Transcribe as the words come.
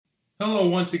Hello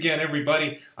once again,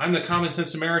 everybody. I'm the Common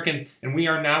Sense American, and we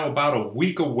are now about a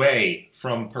week away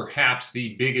from perhaps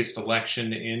the biggest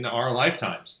election in our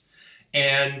lifetimes.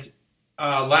 And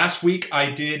last week I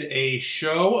did a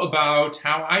show about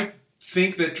how I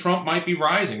think that Trump might be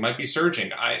rising, might be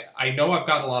surging. I know I've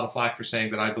gotten a lot of flack for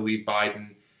saying that I believe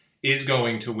Biden is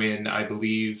going to win. I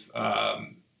believe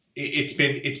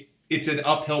it's an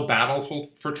uphill battle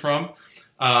for Trump.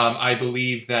 I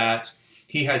believe that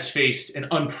he has faced an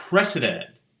unprecedented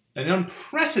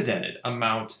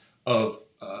amount of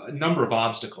number of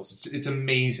obstacles. It's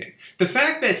amazing. The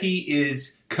fact that he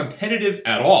is competitive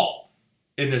at all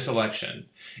in this election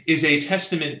is a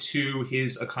testament to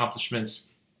his accomplishments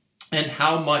and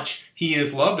how much he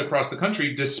is loved across the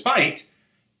country, despite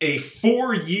a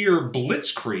 4-year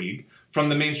blitzkrieg from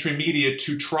the mainstream media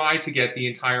to try to get the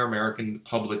entire American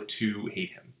public to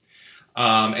hate him.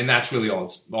 And that's really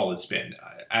all it's been.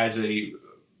 As a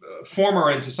former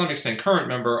and to some extent current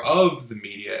member of the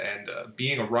media and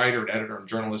being a writer and editor and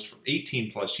journalist for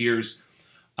 18 plus years,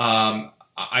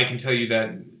 I can tell you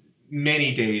that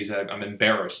many days I'm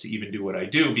embarrassed to even do what I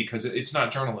do because it's not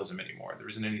journalism anymore. There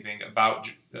isn't anything about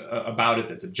it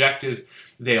that's objective.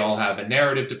 They all have a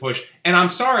narrative to push. And I'm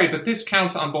sorry, but this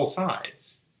counts on both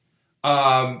sides.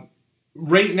 Right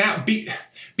now,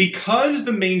 because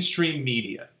the mainstream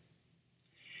media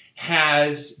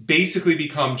has basically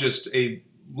become just a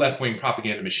left-wing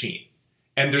propaganda machine.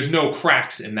 And there's no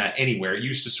cracks in that anywhere. It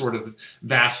used to sort of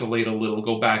vacillate a little,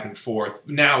 go back and forth.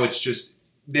 Now it's just,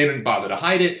 they don't bother to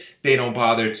hide it. They don't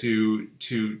bother to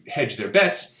hedge their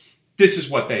bets. This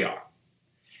is what they are.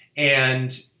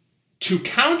 And to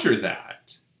counter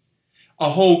that, a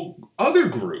whole other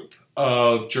group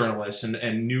of journalists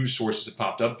and news sources have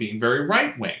popped up being very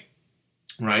right-wing.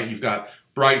 Right? You've got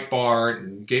Breitbart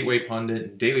and Gateway Pundit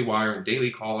and Daily Wire and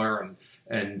Daily Caller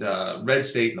and Red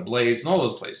State and The Blaze and all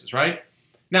those places, right?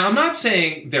 Now, I'm not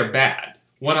saying they're bad.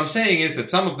 What I'm saying is that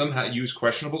some of them use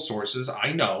questionable sources.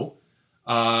 I know.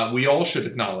 We all should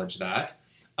acknowledge that.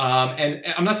 And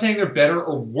I'm not saying they're better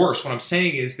or worse. What I'm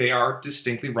saying is they are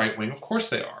distinctly right-wing. Of course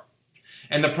they are.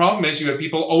 And the problem is you have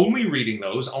people only reading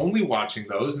those, only watching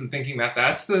those, and thinking that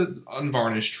that's the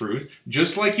unvarnished truth,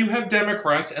 just like you have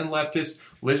Democrats and leftists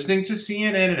listening to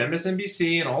CNN and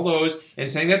MSNBC and all those and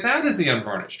saying that that is the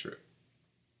unvarnished truth.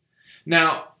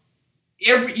 Now,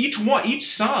 each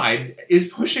side is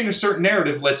pushing a certain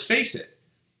narrative, let's face it.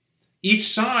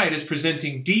 Each side is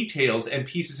presenting details and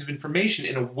pieces of information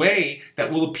in a way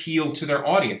that will appeal to their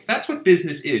audience. That's what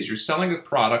business is. You're selling a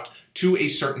product to a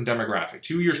certain demographic,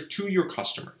 to your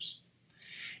customers.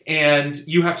 And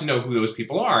you have to know who those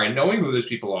people are. And knowing who those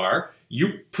people are,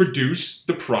 you produce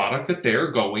the product that they're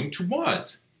going to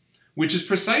want, which is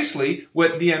precisely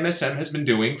what the MSM has been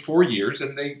doing for years.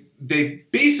 And they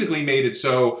basically made it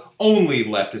so only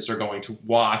leftists are going to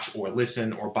watch or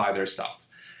listen or buy their stuff.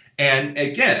 And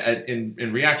again,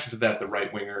 in reaction to that, the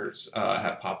right-wingers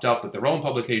have popped up with their own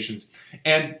publications.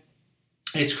 And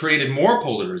it's created more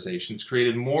polarization. It's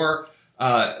created more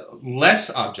less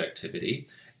objectivity.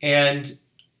 And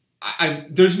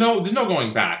there's no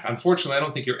going back. Unfortunately, I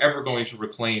don't think you're ever going to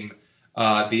reclaim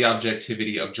the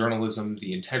objectivity of journalism,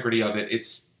 the integrity of it.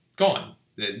 It's gone.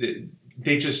 They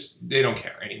don't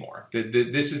care anymore.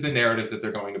 This is the narrative that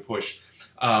they're going to push.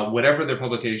 Whatever their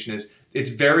publication is, it's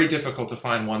very difficult to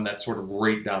find one that's sort of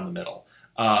right down the middle.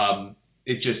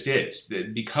 It just is,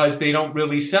 because they don't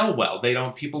really sell well.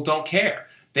 People don't care.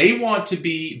 They want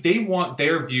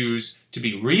their views to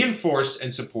be reinforced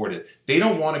and supported. They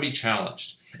don't want to be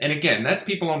challenged. And again, that's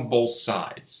people on both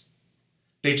sides.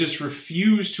 They just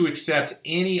refuse to accept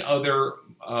any other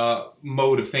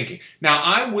mode of thinking. Now,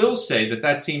 I will say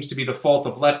that seems to be the fault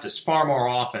of leftists far more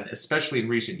often, especially in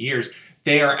recent years.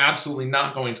 They are absolutely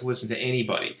not going to listen to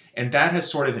anybody. And that has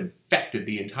sort of infected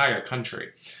the entire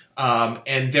country.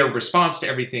 And their response to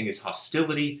everything is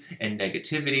hostility and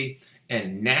negativity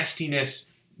and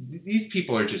nastiness. These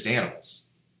people are just animals.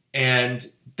 And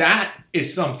that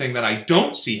is something that I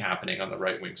don't see happening on the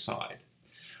right-wing side.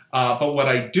 But what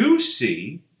I do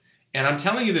see, and I'm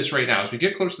telling you this right now, as we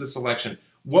get close to this election,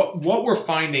 what we're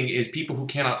finding is people who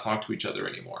cannot talk to each other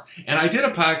anymore. And I did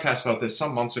a podcast about this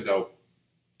some months ago,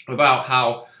 about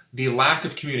how the lack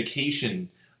of communication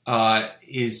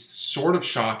is sort of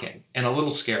shocking and a little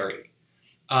scary.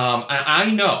 And I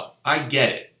know, I get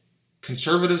it.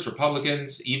 Conservatives,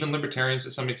 Republicans, even libertarians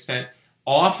to some extent,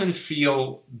 often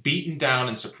feel beaten down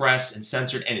and suppressed and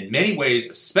censored. And in many ways,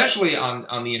 especially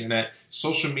on the internet,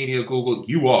 social media, Google,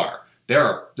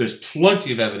 there's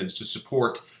plenty of evidence to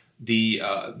support the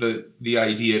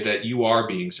idea that you are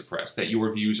being suppressed, that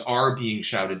your views are being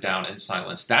shouted down and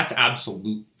silenced. That's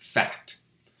absolute fact.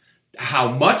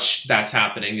 How much that's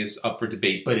happening is up for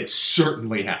debate, but it's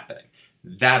certainly happening.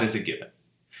 That is a given.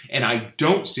 And I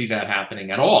don't see that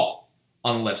happening at all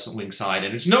on the left-wing side.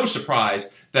 And it's no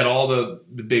surprise that all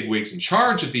the big wigs in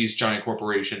charge of these giant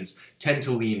corporations tend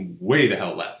to lean way the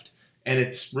hell left. And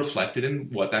it's reflected in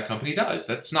what that company does.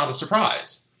 That's not a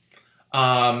surprise.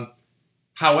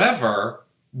 However,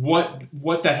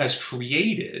 what that has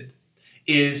created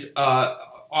is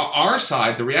our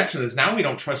side, the reaction is now we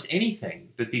don't trust anything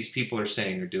that these people are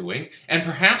saying or doing, and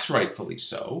perhaps rightfully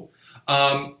so.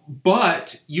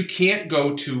 But you can't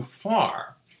go too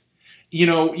far.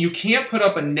 You can't put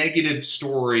up a negative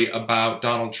story about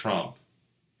Donald Trump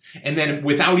and then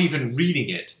without even reading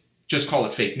it, just call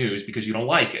it fake news because you don't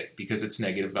like it, because it's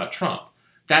negative about Trump.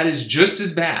 That is just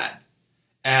as bad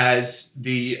as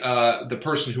the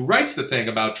person who writes the thing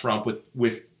about Trump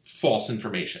with false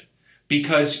information.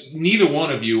 Because neither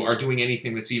one of you are doing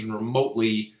anything that's even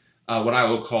remotely what I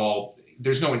would call,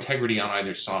 there's no integrity on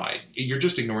either side. You're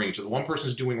just ignoring each other. One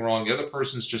person's doing wrong, the other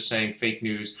person's just saying fake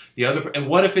news. And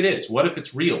what if it is? What if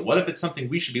it's real? What if it's something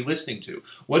we should be listening to?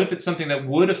 What if it's something that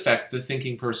would affect the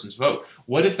thinking person's vote?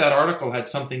 What if that article had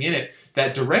something in it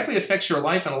that directly affects your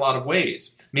life in a lot of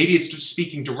ways? Maybe it's just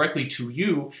speaking directly to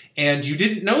you, and you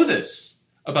didn't know this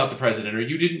about the president, or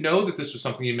you didn't know that this was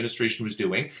something the administration was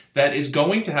doing that is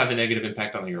going to have a negative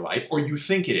impact on your life, or you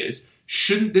think it is.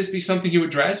 Shouldn't this be something you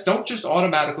address? Don't just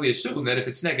automatically assume that if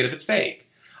it's negative, it's fake.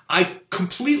 I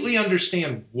completely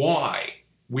understand why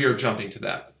we are jumping to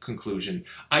that conclusion.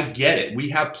 I get it. We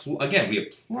have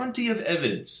plenty of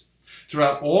evidence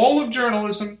throughout all of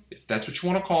journalism, if that's what you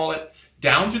want to call it,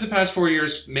 down through the past 4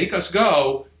 years, make us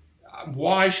go,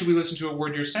 why should we listen to a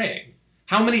word you're saying?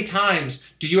 How many times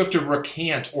do you have to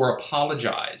recant or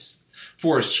apologize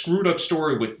for a screwed up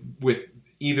story with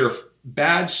either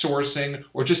bad sourcing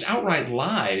or just outright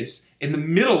lies in the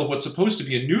middle of what's supposed to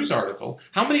be a news article?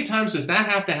 How many times does that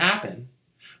have to happen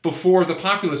before the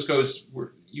populace goes,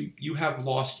 you have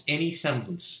lost any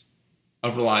semblance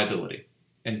of reliability,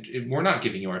 and we're not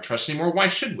giving you our trust anymore? Why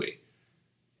should we?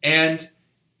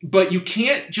 But you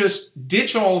can't just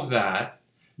ditch all of that,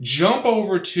 jump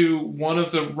over to one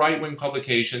of the right-wing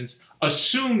publications,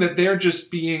 assume that they're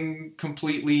just being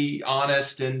completely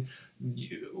honest and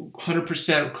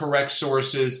 100% correct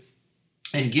sources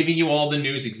and giving you all the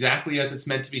news exactly as it's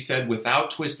meant to be said without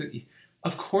twisting.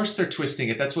 Of course they're twisting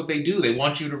it. That's what they do. They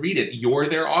want you to read it. You're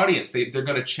their audience. They're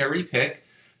going to cherry pick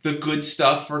the good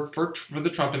stuff for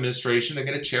the Trump administration. They're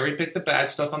going to cherry pick the bad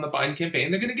stuff on the Biden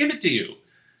campaign. They're going to give it to you.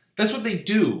 That's what they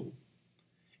do.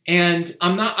 And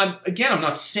I'm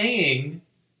not saying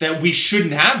that we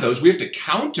shouldn't have those. We have to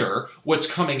counter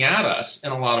what's coming at us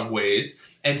in a lot of ways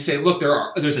and say, look,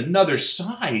 there's another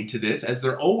side to this, as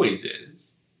there always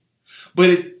is.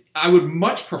 But I would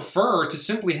much prefer to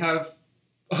simply have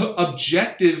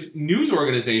objective news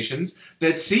organizations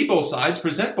that see both sides,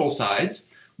 present both sides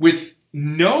with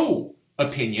no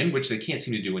opinion, which they can't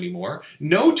seem to do anymore,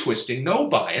 no twisting, no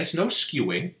bias, no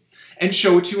skewing, and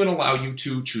show it to you and allow you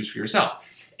to choose for yourself.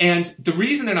 And the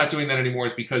reason they're not doing that anymore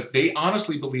is because they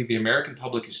honestly believe the American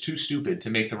public is too stupid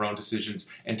to make their own decisions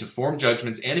and to form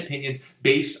judgments and opinions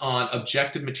based on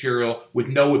objective material with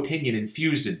no opinion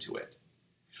infused into it.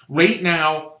 Right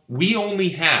now, we only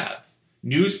have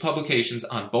news publications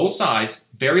on both sides,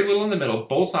 very little in the middle,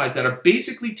 both sides that are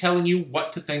basically telling you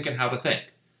what to think and how to think.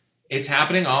 It's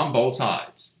happening on both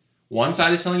sides. One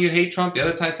side is telling you to hate Trump, the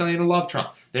other side is telling you to love Trump.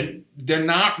 They're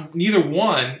not, neither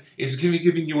one is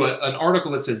giving you an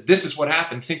article that says, this is what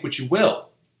happened, think what you will.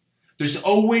 There's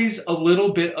always a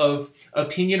little bit of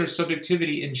opinion or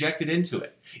subjectivity injected into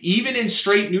it. Even in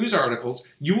straight news articles,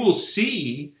 you will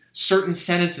see certain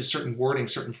sentences, certain wording,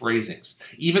 certain phrasings.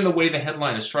 Even the way the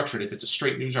headline is structured, if it's a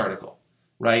straight news article,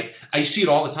 right? I see it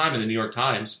all the time in the New York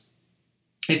Times.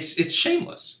 It's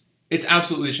shameless. It's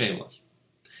absolutely shameless.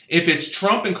 If it's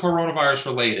Trump and coronavirus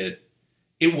related,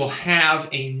 it will have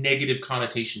a negative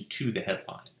connotation to the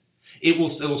headline. It will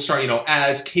start,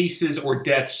 as cases or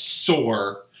deaths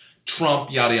soar, Trump,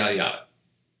 yada, yada,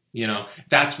 yada.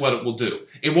 That's what it will do.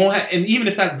 It won't have, and even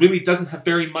if that really doesn't have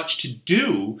very much to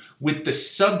do with the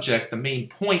subject, the main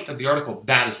point of the article,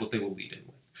 that is what they will lead in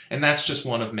with. And that's just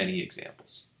one of many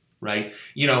examples, right?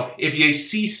 If you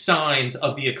see signs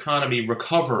of the economy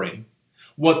recovering,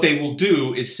 what they will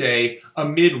do is say,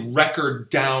 amid record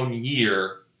down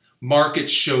year, market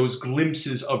shows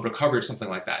glimpses of recovery or something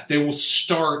like that. They will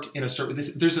start in a certain...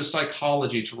 There's a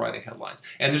psychology to writing headlines.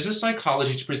 And there's a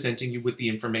psychology to presenting you with the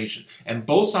information. And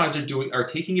both sides are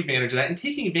taking advantage of that and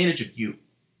taking advantage of you.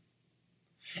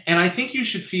 And I think you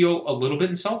should feel a little bit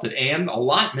insulted and a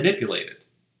lot manipulated.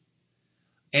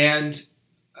 And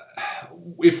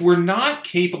if we're not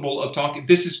capable of talking,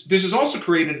 this has also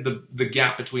created the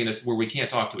gap between us where we can't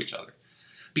talk to each other.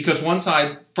 Because one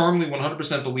side firmly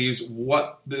 100% believes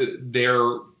what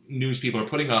their news people are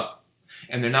putting up,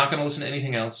 and they're not going to listen to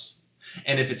anything else.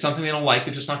 And if it's something they don't like,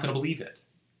 they're just not going to believe it.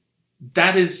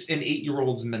 That is an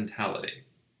 8-year-old's mentality.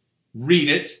 Read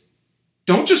it.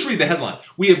 Don't just read the headline.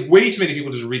 We have way too many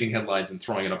people just reading headlines and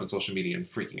throwing it up on social media and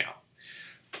freaking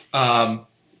out.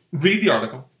 Read the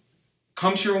article.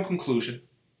 Come to your own conclusion.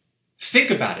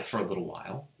 Think about it for a little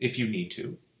while, if you need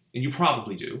to. And you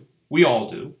probably do. We all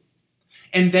do.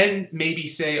 And then maybe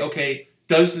say, okay,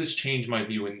 does this change my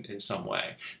view in some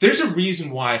way? There's a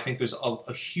reason why I think there's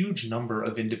a huge number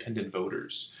of independent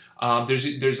voters.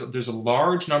 There's a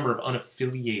large number of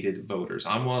unaffiliated voters.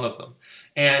 I'm one of them.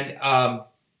 And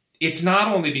it's not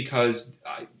only because,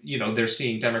 they're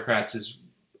seeing Democrats as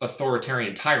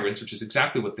authoritarian tyrants, which is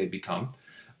exactly what they've become.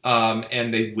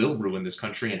 And they will ruin this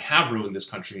country and have ruined this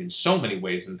country in so many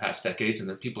ways in the past decades, and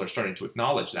that people are starting to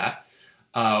acknowledge that.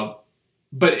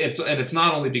 But it's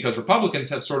not only because Republicans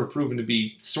have sort of proven to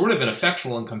be sort of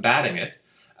ineffectual in combating it.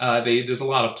 There's a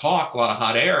lot of talk, a lot of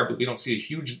hot air, but we don't see a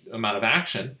huge amount of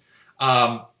action.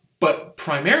 But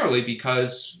primarily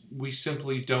because we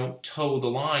simply don't toe the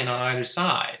line on either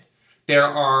side. There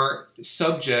are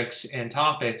subjects and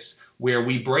topics where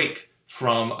we break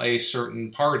from a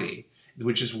certain party,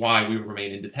 which is why we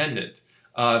remain independent.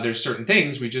 There's certain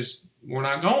things we're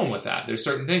not going with that. There's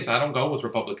certain things I don't go with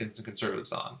Republicans and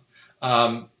conservatives on.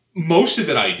 Most of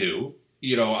it I do.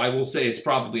 I will say it's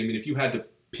probably, if you had to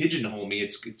pigeonhole me,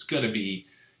 it's going to be,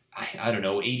 I don't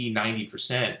know, 80,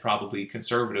 90% probably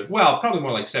conservative. Well, probably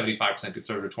more like 75%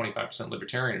 conservative, 25%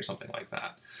 libertarian or something like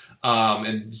that.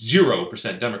 And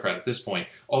 0% Democrat at this point.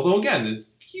 Although, again, there's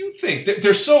few things.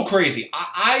 They're so crazy.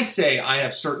 I say I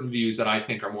have certain views that I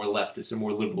think are more leftist and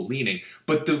more liberal leaning,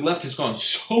 but the left has gone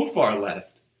so far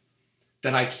left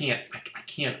that I can't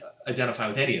identify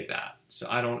with any of that. So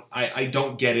I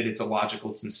don't get it. It's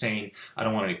illogical. It's insane. I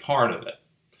don't want any part of it.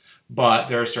 But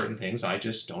there are certain things I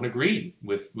just don't agree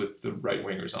with the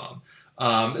right-wingers on.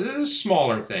 There's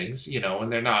smaller things,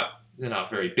 and they're not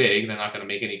very big. They're not going to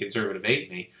make any conservative hate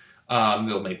me.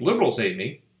 They'll make liberals hate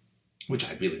me, which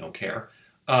I really don't care.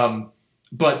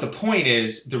 But the point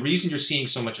is, the reason you're seeing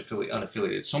so much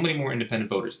unaffiliated, so many more independent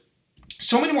voters,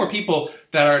 so many more people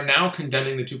that are now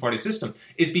condemning the two-party system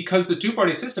is because the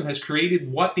two-party system has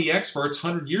created what the experts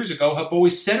 100 years ago have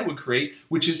always said it would create,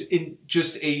 which is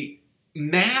just a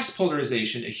mass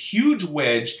polarization, a huge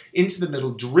wedge into the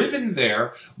middle, driven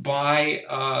there by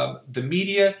the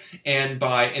media and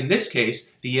by, in this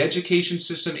case, the education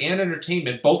system and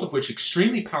entertainment, both of which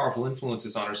extremely powerful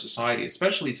influences on our society,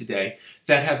 especially today,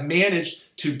 that have managed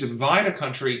to divide a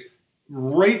country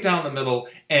right down the middle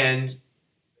and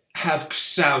have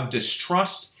sowed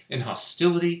distrust and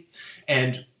hostility,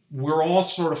 and we're all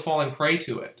sort of falling prey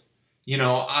to it.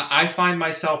 I find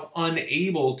myself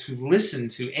unable to listen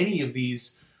to any of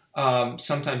these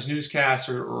sometimes newscasts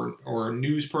or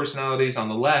news personalities on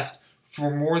the left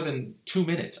for more than 2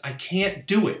 minutes. I can't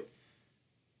do it.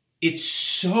 It's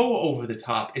so over the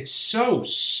top. It's so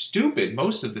stupid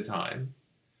most of the time.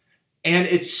 And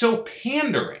it's so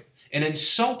pandering and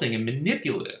insulting and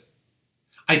manipulative.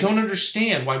 I don't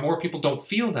understand why more people don't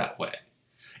feel that way.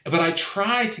 But I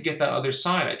try to get that other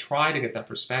side. I try to get that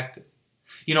perspective.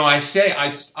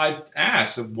 I've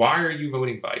asked, why are you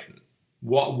voting Biden?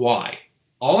 Why?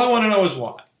 All I want to know is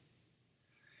why.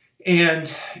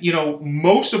 And,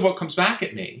 most of what comes back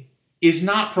at me is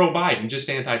not pro-Biden, just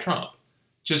anti-Trump.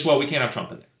 Just, we can't have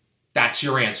Trump in there. That's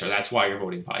your answer. That's why you're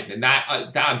voting Biden. And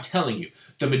that I'm telling you,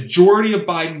 the majority of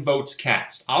Biden votes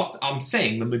cast. I'm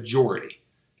saying the majority.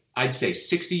 I'd say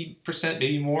 60%,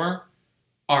 maybe more,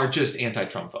 are just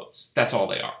anti-Trump votes. That's all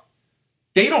they are.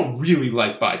 They don't really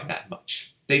like Biden that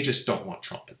much. They just don't want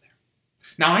Trump in there.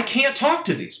 Now, I can't talk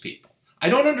to these people. I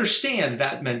don't understand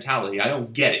that mentality. I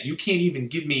don't get it. You can't even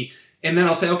give me... And then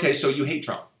I'll say, okay, so you hate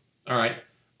Trump. All right.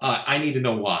 I need to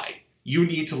know why. You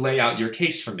need to lay out your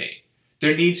case for me.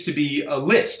 There needs to be a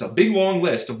list, a big, long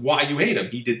list of why you hate him.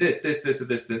 He did this, this, this,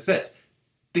 this, this, this.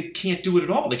 They can't do it at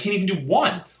all. They can't even do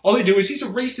one. All they do is, he's a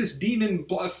racist demon,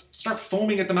 start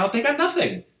foaming at the mouth. They got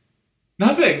nothing.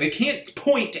 Nothing. They can't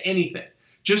point to anything.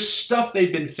 Just stuff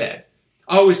they've been fed.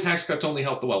 His tax cuts only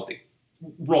help the wealthy.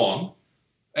 Wrong.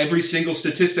 Every single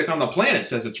statistic on the planet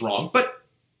says it's wrong, but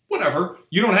whatever.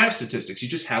 You don't have statistics. You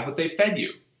just have what they fed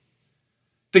you.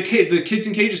 The kids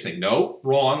in cages thing. No,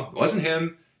 wrong. It wasn't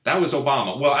him. That was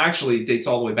Obama. Well, actually, it dates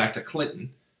all the way back to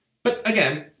Clinton. But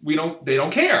again, they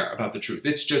don't care about the truth.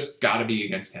 It's just got to be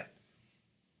against him.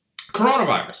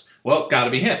 Coronavirus. Well, it's got to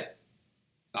be him.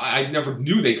 I never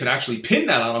knew they could actually pin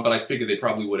that on him, but I figured they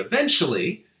probably would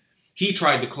eventually. He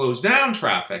tried to close down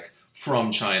traffic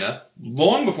from China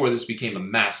long before this became a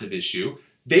massive issue.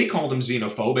 They called him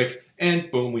xenophobic, and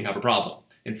boom, we have a problem.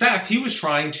 In fact, he was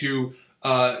trying to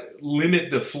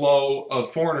limit the flow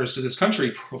of foreigners to this country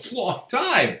for a long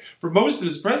time, for most of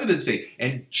his presidency.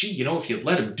 And gee, if you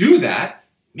let him do that,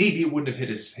 maybe it wouldn't have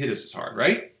hit us as hard,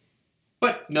 right?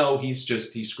 But no, he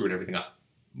screwed everything up.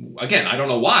 Again, I don't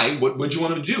know why. What would you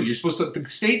want him to do? The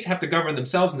states have to govern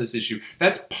themselves in this issue.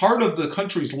 That's part of the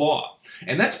country's law.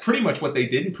 And that's pretty much what they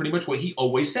did and pretty much what he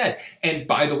always said. And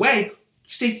by the way,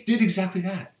 states did exactly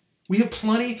that. We have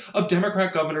plenty of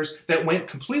Democrat governors that went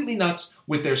completely nuts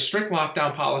with their strict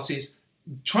lockdown policies.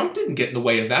 Trump didn't get in the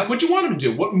way of that. What did you want him to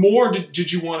do? What more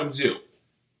did you want him to do?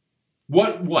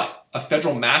 What? A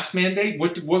federal mask mandate?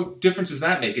 What difference does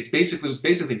that make? It was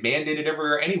basically mandated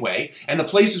everywhere anyway, and the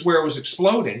places where it was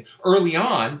exploding early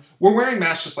on were wearing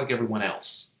masks just like everyone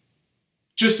else.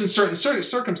 Just in certain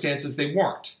circumstances, they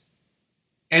weren't.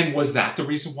 And was that the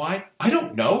reason why? I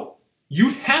don't know.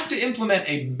 You have to implement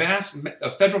a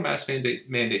federal mask mandate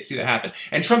to see that happen.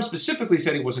 And Trump specifically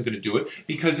said he wasn't going to do it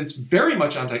because it's very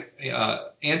much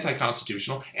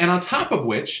anti-constitutional, and on top of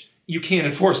which, you can't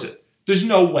enforce it. There's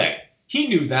no way. He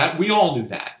knew that. We all knew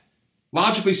that.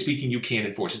 Logically speaking, you can't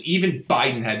enforce it. Even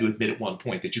Biden had to admit at one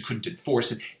point that you couldn't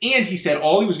enforce it. And he said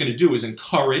all he was going to do is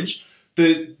encourage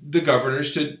the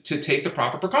governors to take the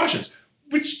proper precautions,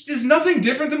 which is nothing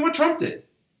different than what Trump did.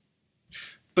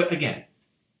 But again,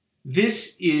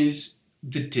 this is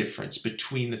the difference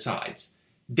between the sides.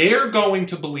 They're going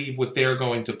to believe what they're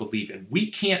going to believe, and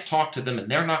we can't talk to them, and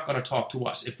they're not going to talk to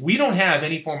us. If we don't have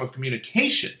any form of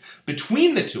communication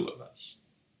between the two of us,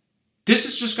 this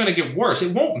is just going to get worse.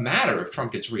 It won't matter if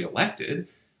Trump gets reelected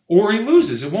or he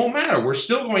loses. It won't matter. We're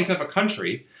still going to have a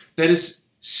country that is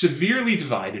severely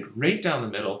divided right down the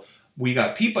middle. We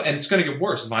got people, and it's going to get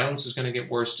worse. Violence is going to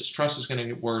get worse. Distrust is going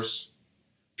to get worse.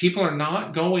 People are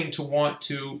not going to want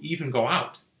to even go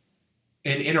out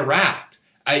and interact.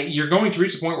 You're going to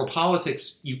reach the point where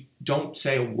politics, you don't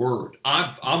say a word.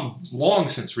 I'm long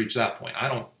since reached that point.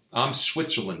 I'm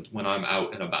Switzerland when I'm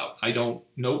out and about.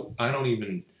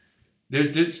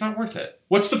 It's not worth it.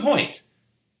 What's the point?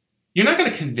 You're not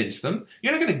going to convince them.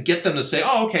 You're not going to get them to say,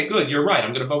 oh, okay, good, you're right,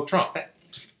 I'm going to vote Trump.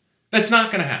 That's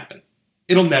not going to happen.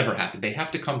 It'll never happen. They have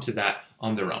to come to that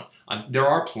on their own. There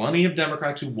are plenty of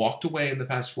Democrats who walked away in the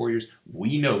past 4 years.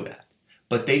 We know that.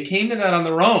 But they came to that on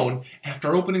their own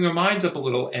after opening their minds up a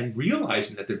little and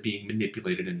realizing that they're being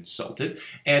manipulated and insulted,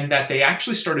 and that they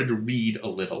actually started to read a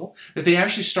little, that they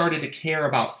actually started to care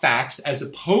about facts as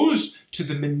opposed to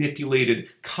the manipulated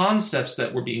concepts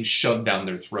that were being shoved down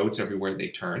their throats everywhere they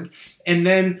turned. And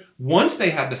then once they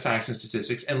had the facts and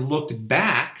statistics and looked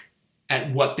back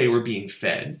at what they were being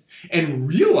fed and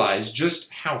realized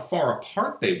just how far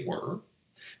apart they were,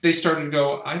 they started to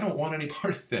go, I don't want any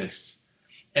part of this.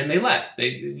 And they left.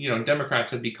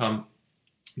 Democrats have become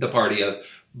the party of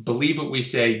believe what we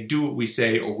say, do what we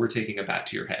say, or we're taking a bat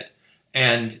to your head.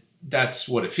 And that's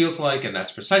what it feels like, and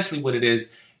that's precisely what it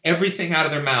is. Everything out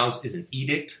of their mouths is an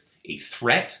edict, a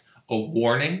threat, a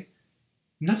warning.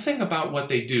 Nothing about what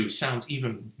they do sounds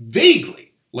even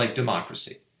vaguely like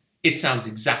democracy. It sounds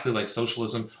exactly like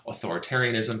socialism,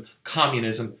 authoritarianism,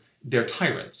 communism. They're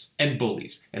tyrants and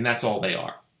bullies, and that's all they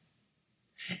are.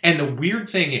 And the weird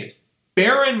thing is,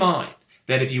 bear in mind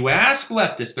that if you ask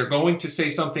leftists, they're going to say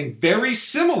something very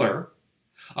similar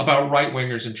about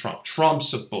right-wingers and Trump.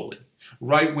 Trump's a bully.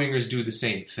 Right-wingers do the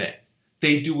same thing.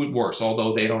 They do it worse,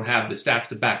 although they don't have the stats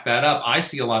to back that up. I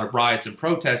see a lot of riots and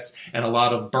protests and a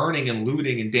lot of burning and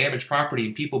looting and damaged property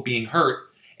and people being hurt,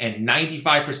 and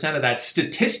 95% of that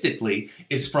statistically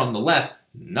is from the left,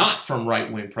 not from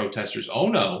right-wing protesters. Oh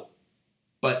no.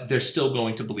 But they're still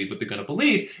going to believe what they're going to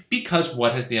believe because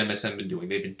what has the MSM been doing?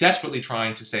 They've been desperately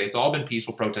trying to say it's all been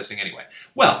peaceful protesting anyway.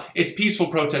 Well, it's peaceful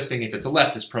protesting if it's a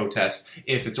leftist protest.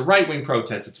 If it's a right-wing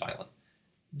protest, it's violent.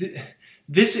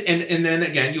 And then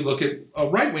again, you look at a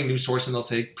right-wing news source and they'll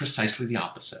say precisely the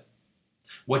opposite.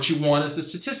 What you want is the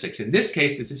statistics. In this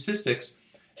case, the statistics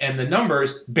and the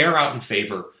numbers bear out in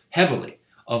favor heavily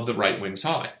of the right-wing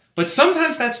side. But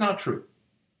sometimes that's not true.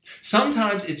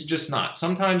 Sometimes it's just not.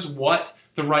 Sometimes what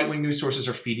the right-wing news sources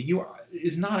are feeding you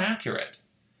is not accurate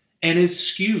and is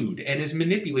skewed and is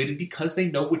manipulated because they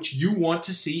know what you want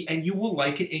to see and you will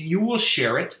like it and you will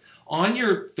share it on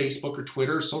your Facebook or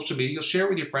Twitter or social media. You'll share it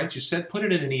with your friends. You put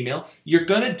it in an email. You're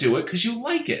going to do it because you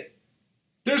like it.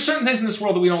 There are certain things in this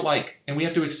world that we don't like and we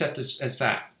have to accept as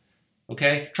fact.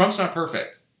 Okay? Trump's not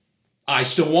perfect. I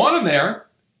still want him there.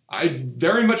 I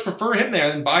very much prefer him there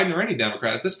than Biden or any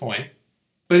Democrat at this point.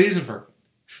 But he isn't perfect.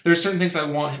 There are certain things I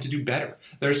want him to do better.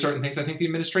 There are certain things I think the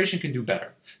administration can do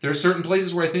better. There are certain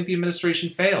places where I think the administration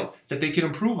failed that they can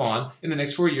improve on in the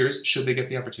next 4 years should they get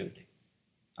the opportunity.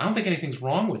 I don't think anything's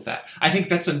wrong with that. I think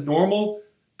that's a normal,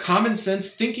 common sense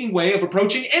thinking way of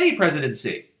approaching any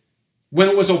presidency. When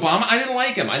it was Obama, I didn't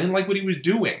like him. I didn't like what he was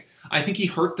doing. I think he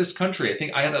hurt this country. I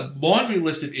think I had a laundry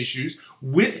list of issues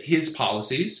with his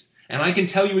policies. And I can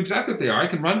tell you exactly what they are. I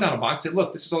can run down a box and say,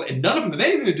 look, this is all, and none of them have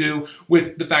anything to do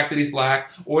with the fact that he's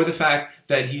black or the fact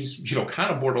that he's, kind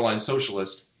of borderline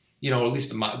socialist. At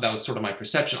least that was sort of my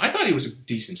perception. I thought he was a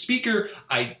decent speaker.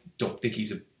 I don't think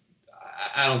he's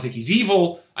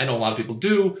evil. I know a lot of people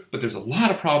do, but there's a lot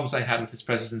of problems I had with his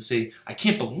presidency. I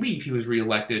can't believe he was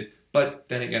reelected, but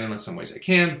then again, in some ways I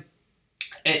can.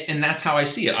 And that's how I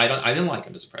see it. I didn't like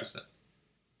him as a president.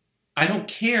 I don't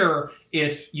care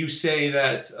if you say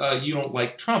that you don't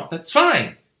like Trump. That's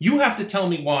fine. You have to tell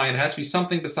me why, and it has to be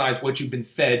something besides what you've been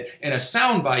fed in a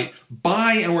soundbite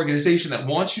by an organization that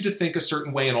wants you to think a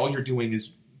certain way, and all you're doing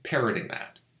is parroting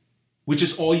that, which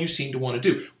is all you seem to want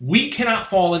to do. We cannot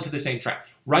fall into the same trap.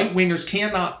 Right-wingers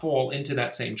cannot fall into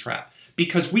that same trap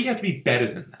because we have to be better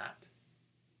than that.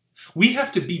 We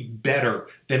have to be better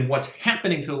than what's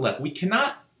happening to the left. We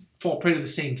cannot fall prey to the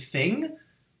same thing.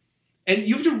 And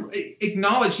you have to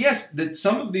acknowledge, yes, that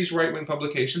some of these right-wing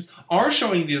publications are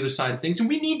showing the other side of things, and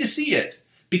we need to see it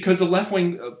because the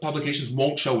left-wing publications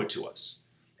won't show it to us.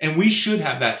 And we should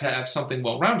have that to have something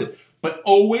well-rounded. But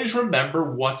always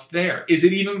remember what's there. Is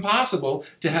it even possible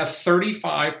to have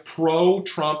 35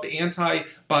 pro-Trump,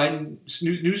 anti-Biden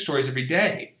news stories every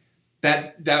day?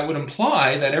 That would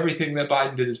imply that everything that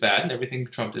Biden did is bad and everything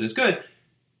Trump did is good.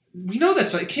 We know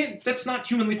that's not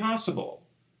humanly possible.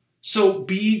 So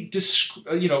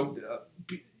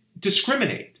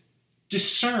discriminate,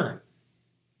 discern,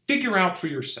 figure out for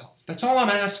yourself. That's all I'm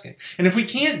asking. And if we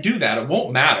can't do that, it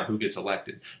won't matter who gets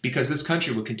elected because this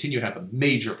country will continue to have a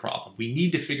major problem. We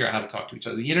need to figure out how to talk to each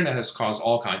other. The internet has caused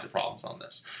all kinds of problems on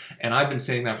this. And I've been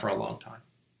saying that for a long time.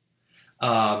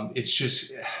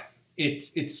 It's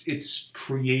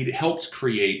helped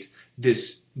create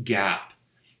this gap,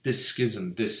 this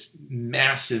schism, this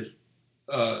massive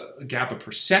gap of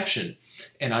perception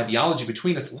and ideology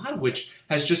between us, a lot of which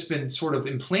has just been sort of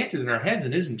implanted in our heads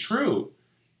and isn't true.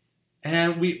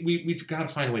 And we've got to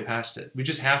find a way past it. We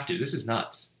just have to. This is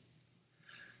nuts.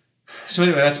 So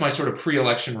anyway, that's my sort of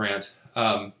pre-election rant.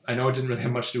 I know it didn't really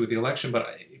have much to do with the election, but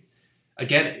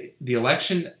again, the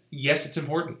election, yes, it's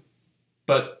important.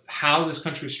 But how this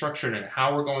country is structured and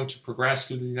how we're going to progress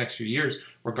through these next few years,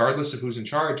 regardless of who's in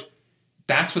charge,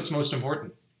 that's what's most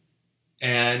important.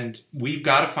 And we've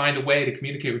got to find a way to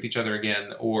communicate with each other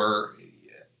again, or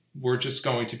we're just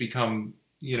going to become,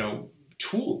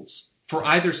 tools for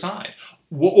either side.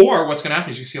 Or what's going to happen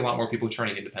is you see a lot more people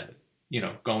turning independent,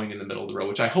 going in the middle of the road,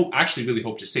 which I really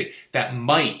hope to see. That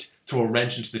might throw a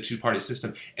wrench into the two-party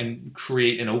system and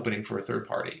create an opening for a third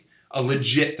party, a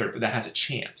legit third, but that has a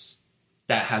chance.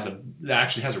 That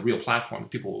actually has a real platform that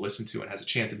people will listen to and has a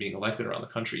chance of being elected around the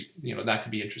country. That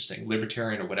could be interesting,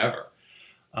 libertarian or whatever.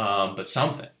 But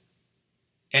something.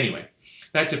 Anyway,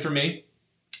 that's it for me.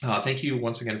 Thank you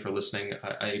once again for listening.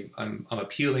 I'm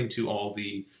appealing to all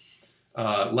the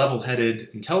level-headed,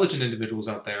 intelligent individuals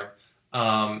out there,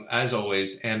 as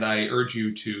always, and I urge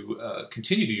you to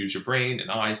continue to use your brain and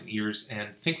eyes and ears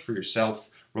and think for yourself,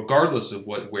 regardless of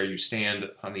where you stand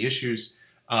on the issues.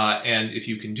 And if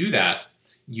you can do that,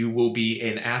 you will be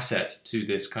an asset to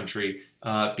this country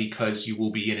because you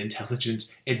will be an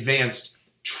intelligent, advanced,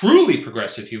 truly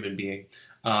progressive human being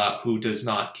who does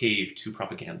not cave to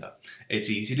propaganda. It's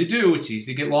easy to do. It's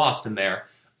easy to get lost in there.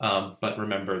 But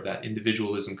remember that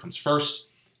individualism comes first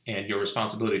and your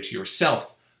responsibility to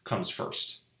yourself comes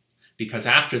first. Because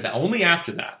only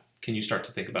after that, can you start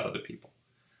to think about other people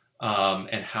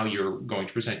and how you're going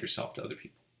to present yourself to other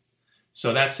people.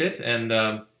 So that's it. And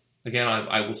again,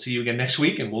 I will see you again next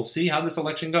week and we'll see how this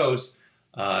election goes.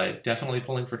 Definitely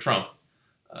pulling for Trump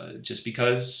just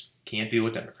because can't deal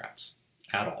with Democrats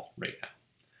at all right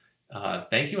now.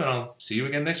 Thank you, and I'll see you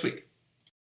again next week.